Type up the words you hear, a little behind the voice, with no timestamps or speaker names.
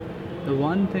The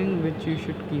one thing which you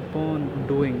should keep on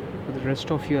doing for the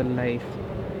rest of your life.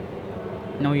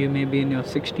 Now you may be in your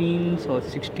 16s or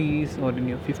 60s or in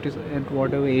your 50s, at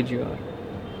whatever age you are.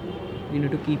 You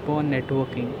need to keep on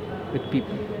networking with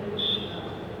people,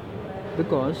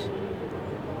 because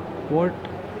what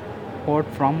what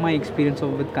from my experience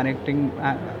of with connecting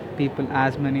people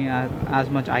as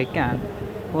much I can,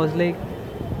 was like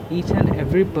each and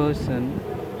every person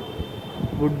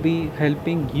would be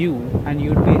helping you and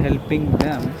you'd be helping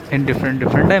them in different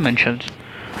dimensions.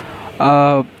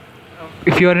 uh,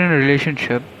 if you are in a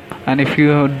relationship and if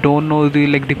you don't know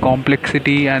the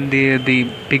complexity and the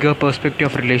bigger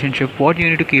perspective of relationship, what you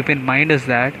need to keep in mind is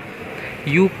that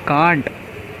you can't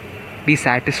be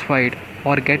satisfied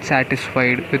or get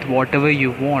satisfied with whatever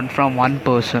you want from one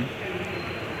person,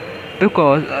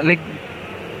 because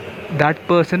that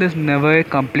person is never a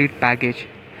complete package.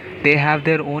 They have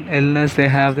their own illness, they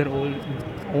have their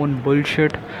own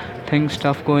bullshit things,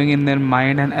 stuff going in their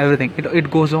mind and everything. It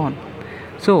goes on.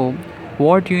 So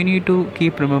what you need to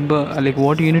keep remember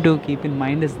what you need to keep in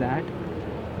mind is that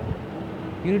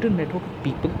you need to network with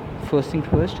people, first thing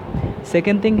first.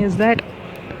 Second thing is that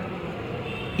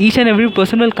each and every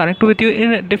person will connect with you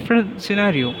in a different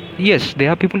scenario. Yes, there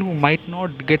are people who might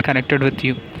not get connected with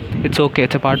you. It's okay,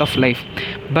 it's a part of life.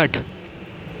 But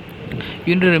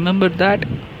you need to remember that,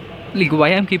 why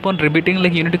I'm keep on repeating,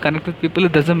 you need to connect with people.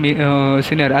 It doesn't mean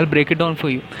scenario. I'll break it down for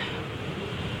you.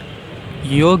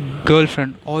 Your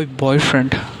girlfriend or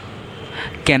boyfriend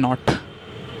cannot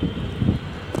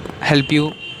help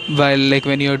you while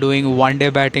when you're doing one day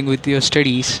batting with your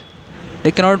studies.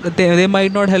 They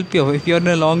might not help you if you're in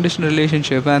a long distance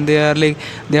relationship and they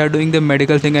are doing the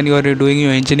medical thing and you are doing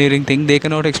your engineering thing. They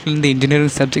cannot explain the engineering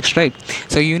subjects, right?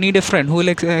 So you need a friend who will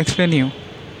explain you.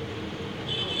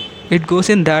 It goes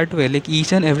in that way,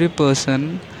 each and every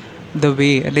person, the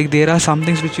way, there are some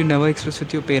things which you never express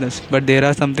with your parents, but there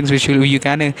are some things which you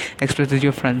can express with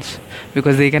your friends,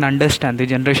 because they can understand the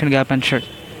generation gap and shit.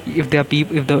 If there are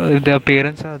people, if their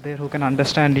parents are there who can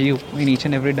understand you in each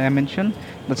and every dimension,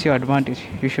 that's your advantage.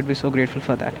 You should be so grateful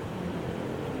for that,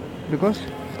 because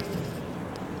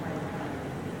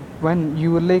when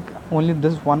you were only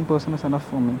this one person is enough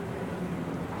for me,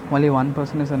 only one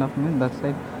person is enough for me, that's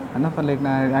enough.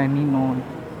 I need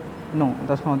no,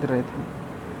 that's not the right thing.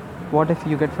 What if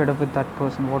you get fed up with that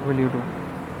person? What will you do?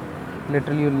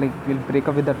 Literally, you'll break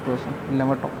up with that person. You'll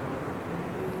never talk,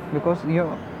 because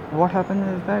what happens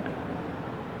is that,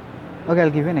 okay, I'll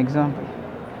give you an example.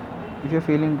 If you're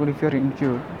feeling good, if you're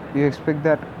injured, you expect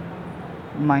that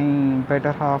my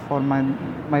better half or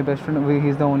my best friend,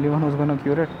 he's the only one who's gonna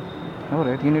cure it. No,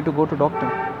 right? You need to go to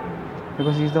doctor,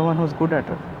 because he's the one who's good at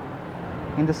it.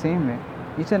 In the same way,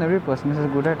 each and every person is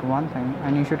good at one thing,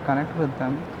 and you should connect with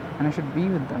them and you should be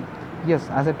with them. Yes,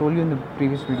 as I told you in the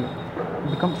previous video,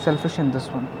 become selfish in this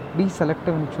one. Be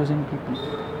selective in choosing people,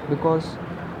 because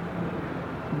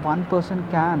one person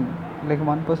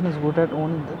one person is good at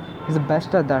only he's the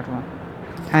best at that one,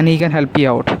 and he can help you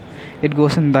out. It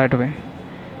goes in that way.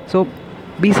 So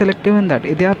be selective in that.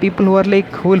 If there are people who are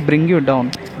who will bring you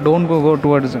down, don't go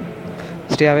towards them.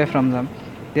 Stay away from them.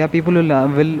 There are people who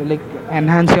will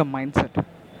enhance your mindset.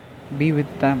 Be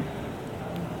with them.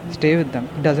 Stay with them.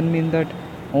 It doesn't mean that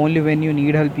only when you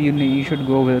need help you should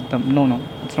go with them. No,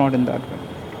 it's not in that way.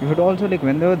 You should also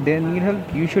whenever they need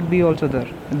help, you should be also there.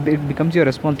 It becomes your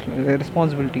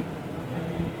responsibility.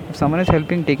 If someone is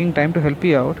taking time to help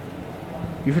you out,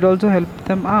 you should also help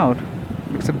them out.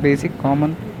 It's a basic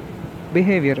common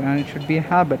behavior, and it should be a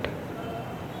habit.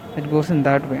 It goes in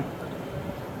that way.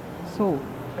 So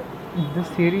this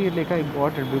theory, I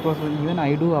got it because even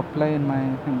I do apply in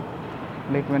my thing.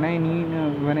 When I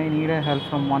need a help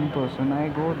from one person, I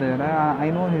go there. I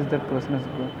know that person is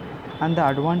good, and the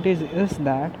advantage is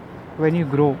that when you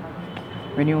grow,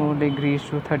 when you reach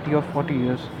to 30 or 40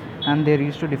 years, and they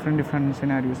reach to different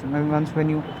scenarios, and once when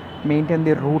you maintain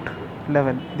the root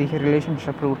level, the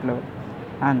relationship root level,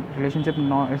 and relationship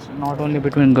is not only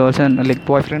between girls and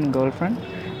boyfriend and girlfriend,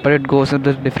 but it goes with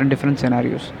the different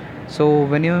scenarios. So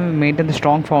when you maintain the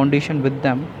strong foundation with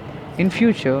them, in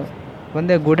future, when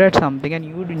they're good at something and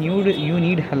you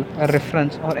need help, a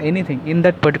reference or anything in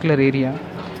that particular area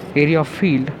of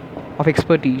field of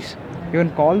expertise, you can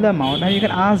call them out and you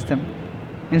can ask them.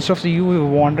 Instead of you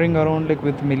wandering around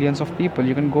with millions of people,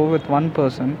 you can go with one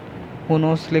person who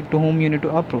knows to whom you need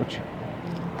to approach.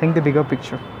 Think the bigger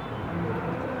picture.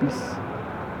 Peace.